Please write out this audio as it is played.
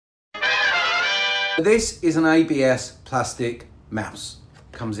This is an ABS plastic mouse.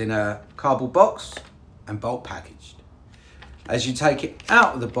 Comes in a cardboard box and bulk packaged. As you take it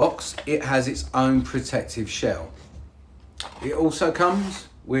out of the box, it has its own protective shell. It also comes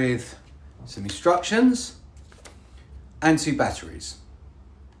with some instructions and 2 batteries.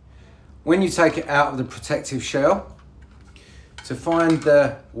 When you take it out of the protective shell, to find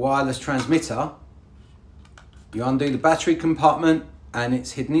the wireless transmitter, you undo the battery compartment and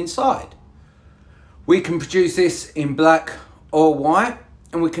it's hidden inside. We can produce this in black or white,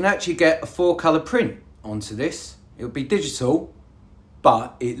 and we can actually get a 4-color print onto this. It'll be digital,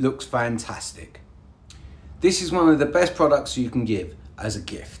 but it looks fantastic. This is one of the best products you can give as a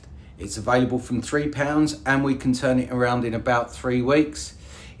gift. It's available from £3 and we can turn it around in about 3 weeks.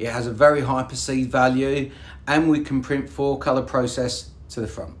 It has a very high perceived value and we can print 4-color process to the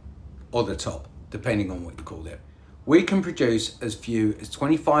front or the top, depending on what you call it. We can produce as few as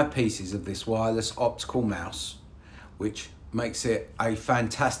 25 pieces of this wireless optical mouse, which makes it a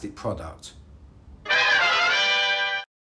fantastic product.